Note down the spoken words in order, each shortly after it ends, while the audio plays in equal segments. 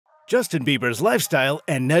Justin Bieber's lifestyle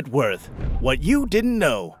and net worth. What you didn't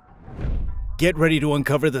know. Get ready to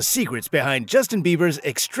uncover the secrets behind Justin Bieber's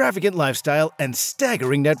extravagant lifestyle and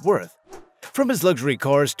staggering net worth. From his luxury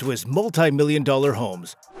cars to his multi-million-dollar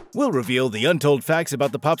homes, we'll reveal the untold facts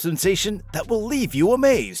about the pop sensation that will leave you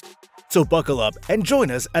amazed. So buckle up and join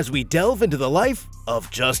us as we delve into the life of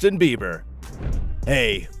Justin Bieber.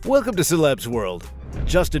 Hey, welcome to Celebs World.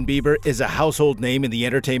 Justin Bieber is a household name in the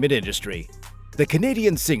entertainment industry. The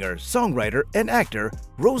Canadian singer, songwriter, and actor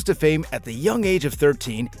rose to fame at the young age of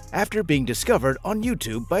 13 after being discovered on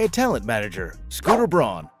YouTube by a talent manager, Scooter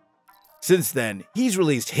Braun. Since then, he's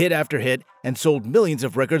released hit after hit and sold millions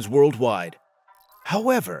of records worldwide.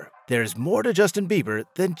 However, there's more to Justin Bieber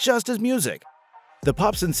than just his music. The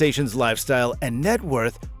pop sensation's lifestyle and net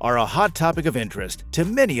worth are a hot topic of interest to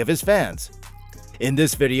many of his fans. In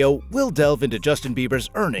this video, we'll delve into Justin Bieber's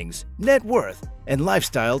earnings, net worth, and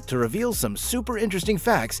lifestyle to reveal some super interesting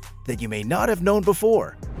facts that you may not have known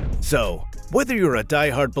before. So, whether you're a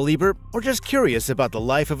die-hard believer or just curious about the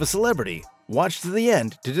life of a celebrity, watch to the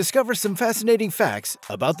end to discover some fascinating facts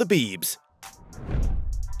about the Biebs.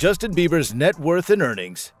 Justin Bieber's net worth and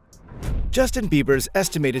earnings. Justin Bieber's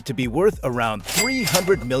estimated to be worth around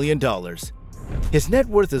 $300 million. His net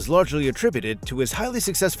worth is largely attributed to his highly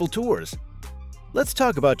successful tours. Let's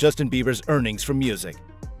talk about Justin Bieber's earnings from music.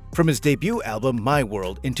 From his debut album My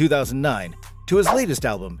World in 2009 to his latest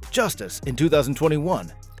album Justice in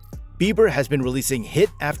 2021, Bieber has been releasing hit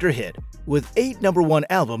after hit with 8 #1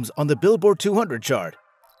 albums on the Billboard 200 chart.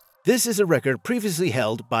 This is a record previously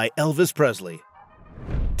held by Elvis Presley.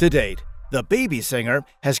 To date, the baby singer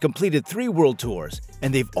has completed 3 world tours,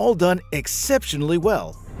 and they've all done exceptionally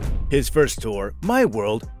well. His first tour, My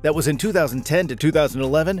World, that was in 2010 to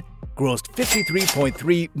 2011, grossed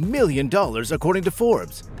 $53.3 million according to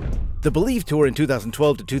Forbes. The Believe Tour in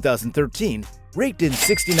 2012 to 2013 raked in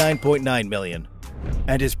 $69.9 million.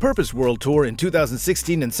 And his Purpose World Tour in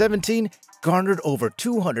 2016 and 17 garnered over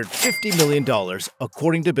 $250 million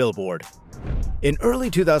according to Billboard. In early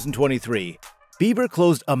 2023, Bieber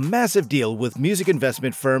closed a massive deal with music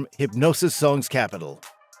investment firm Hipgnosis Songs Capital,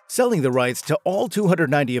 selling the rights to all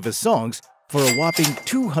 290 of his songs for a whopping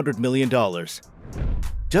 $200 million.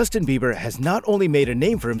 Justin Bieber has not only made a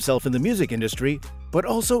name for himself in the music industry, but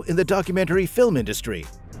also in the documentary film industry.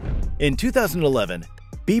 In 2011,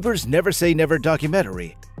 Bieber's Never Say Never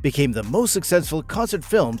documentary became the most successful concert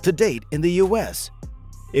film to date in the US.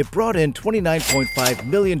 It brought in $29.5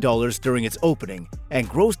 million during its opening and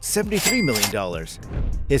grossed $73 million.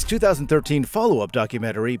 His 2013 follow-up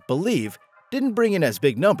documentary, Believe, didn't bring in as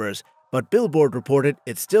big numbers, but Billboard reported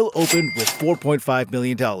it still opened with $4.5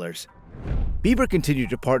 million. Bieber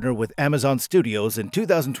continued to partner with Amazon Studios in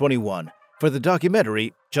 2021 for the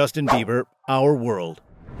documentary Justin Bieber, Our World.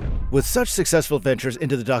 With such successful ventures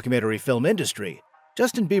into the documentary film industry,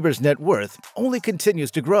 Justin Bieber's net worth only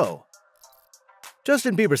continues to grow.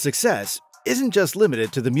 Justin Bieber's success isn't just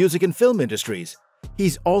limited to the music and film industries.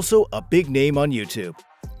 He's also a big name on YouTube.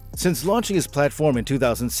 Since launching his platform in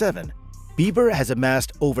 2007, Bieber has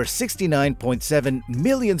amassed over 69.7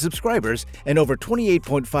 million subscribers and over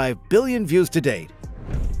 28.5 billion views to date.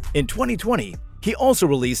 In 2020, he also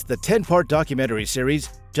released the 10-part documentary series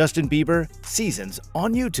Justin Bieber Seasons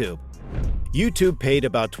on YouTube. YouTube paid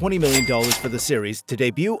about $20 million for the series to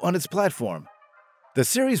debut on its platform. The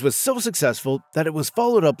series was so successful that it was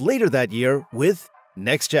followed up later that year with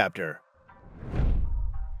Next Chapter.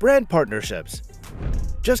 Brand partnerships.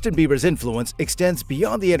 Justin Bieber's influence extends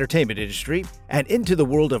beyond the entertainment industry and into the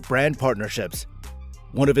world of brand partnerships.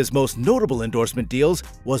 One of his most notable endorsement deals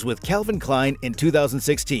was with Calvin Klein in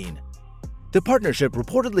 2016. The partnership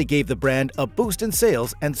reportedly gave the brand a boost in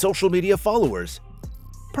sales and social media followers.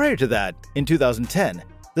 Prior to that, in 2010,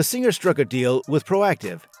 the singer struck a deal with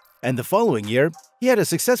Proactive, and the following year, he had a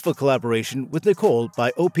successful collaboration with Nicole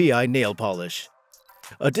by OPI Nail Polish.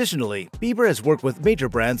 Additionally, Bieber has worked with major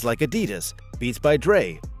brands like Adidas, Beats by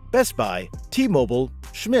Dre, Best Buy, T-Mobile,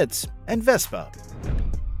 Schmitz, and Vespa.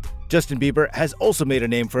 Justin Bieber has also made a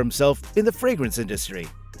name for himself in the fragrance industry.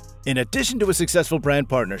 In addition to his successful brand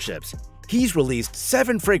partnerships, he's released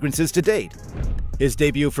 7 fragrances to date. His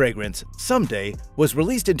debut fragrance, Someday, was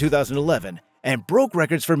released in 2011 and broke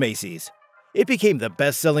records for Macy's. It became the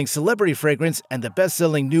best-selling celebrity fragrance and the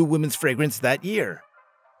best-selling new women's fragrance that year.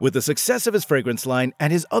 With the success of his fragrance line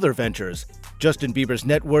and his other ventures, Justin Bieber's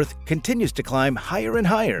net worth continues to climb higher and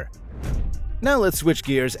higher. Now let's switch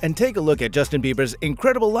gears and take a look at Justin Bieber's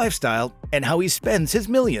incredible lifestyle and how he spends his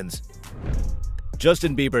millions.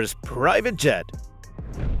 Justin Bieber's private jet.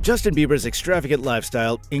 Justin Bieber's extravagant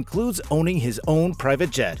lifestyle includes owning his own private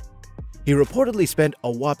jet. He reportedly spent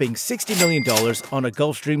a whopping $60 million on a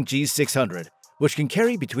Gulfstream G600, which can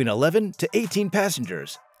carry between 11 to 18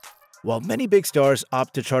 passengers. While many big stars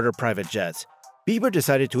opt to charter private jets, Bieber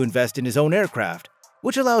decided to invest in his own aircraft,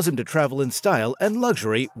 which allows him to travel in style and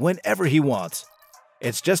luxury whenever he wants.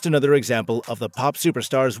 It's just another example of the pop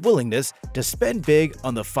superstar's willingness to spend big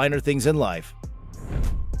on the finer things in life.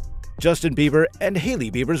 Justin Bieber and Hailey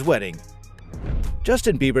Bieber's wedding.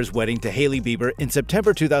 Justin Bieber's wedding to Hailey Bieber in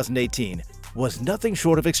September 2018 was nothing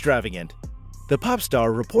short of extravagant. The pop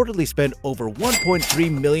star reportedly spent over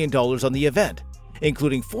 $1.3 million on the event,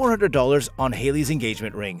 including $400 on Hailey's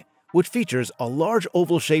engagement ring, which features a large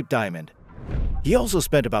oval-shaped diamond. He also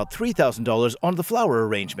spent about $3,000 on the flower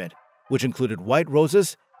arrangement, which included white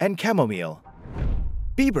roses and chamomile.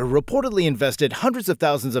 Bieber reportedly invested hundreds of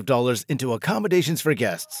thousands of dollars into accommodations for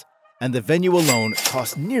guests, and the venue alone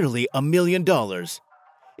cost nearly $1 million.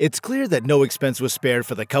 It's clear that no expense was spared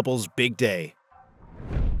for the couple's big day.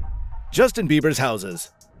 Justin Bieber's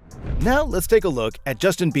houses. Now let's take a look at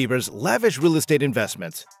Justin Bieber's lavish real estate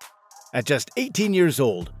investments. At just 18 years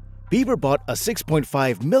old, Bieber bought a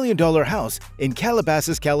 $6.5 million house in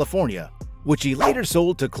Calabasas, California, which he later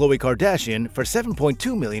sold to Khloe Kardashian for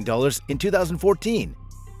 $7.2 million in 2014.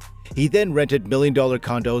 He then rented million-dollar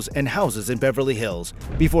condos and houses in Beverly Hills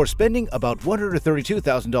before spending about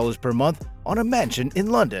 $132,000 per month on a mansion in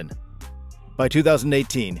London. By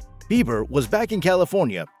 2018, Bieber was back in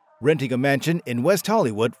California, renting a mansion in West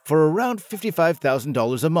Hollywood for around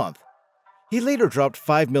 $55,000 a month. He later dropped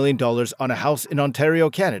 $5 million on a house in Ontario,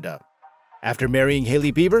 Canada. After marrying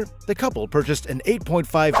Hailey Bieber, the couple purchased an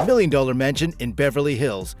 $8.5 million mansion in Beverly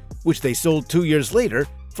Hills, which they sold 2 years later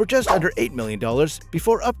for just under $8 million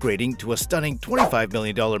before upgrading to a stunning $25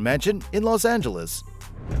 million mansion in Los Angeles.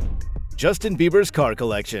 Justin Bieber's car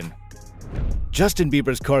collection. Justin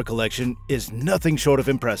Bieber's car collection is nothing short of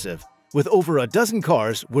impressive, with over a dozen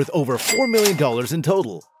cars worth over $4 million in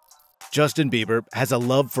total. Justin Bieber has a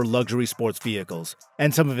love for luxury sports vehicles,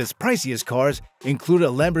 and some of his priciest cars include a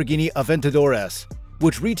Lamborghini Aventador S,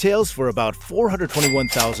 which retails for about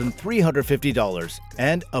 $421,350,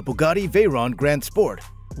 and a Bugatti Veyron Grand Sport,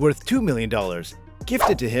 worth $2 million,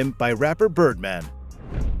 gifted to him by rapper Birdman.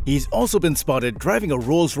 He's also been spotted driving a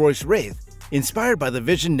Rolls-Royce Wraith, inspired by the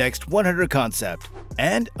Vision Next 100 concept,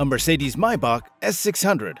 and a Mercedes-Maybach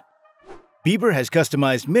S600. Bieber has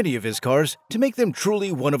customized many of his cars to make them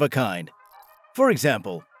truly one-of-a-kind. For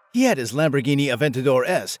example, he had his Lamborghini Aventador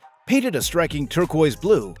S painted a striking turquoise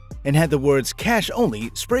blue and had the words "Cash Only"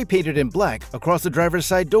 spray-painted in black across the driver's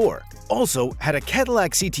side door. Also had a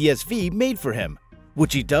Cadillac CTS-V made for him,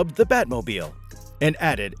 which he dubbed the Batmobile, and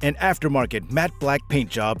added an aftermarket matte black paint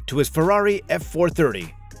job to his Ferrari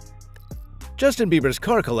F430. Justin Bieber's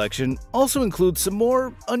car collection also includes some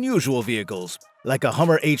more unusual vehicles, like a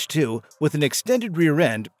Hummer H2 with an extended rear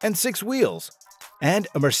end and 6 wheels, and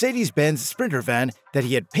a Mercedes-Benz Sprinter van that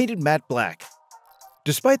he had painted matte black.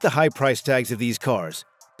 Despite the high price tags of these cars,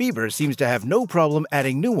 Bieber seems to have no problem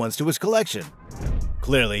adding new ones to his collection.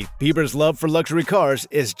 Clearly, Bieber's love for luxury cars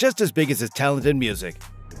is just as big as his talent in music.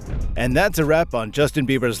 And that's a wrap on Justin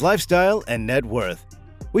Bieber's lifestyle and net worth.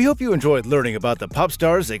 We hope you enjoyed learning about the pop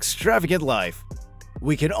star's extravagant life.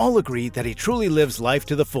 We can all agree that he truly lives life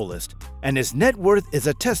to the fullest, and his net worth is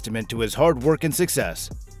a testament to his hard work and success.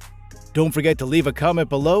 Don't forget to leave a comment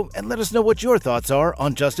below and let us know what your thoughts are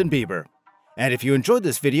on Justin Bieber. And if you enjoyed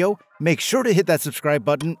this video, make sure to hit that subscribe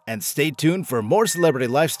button and stay tuned for more celebrity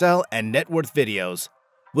lifestyle and net worth videos.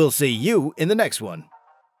 We'll see you in the next one.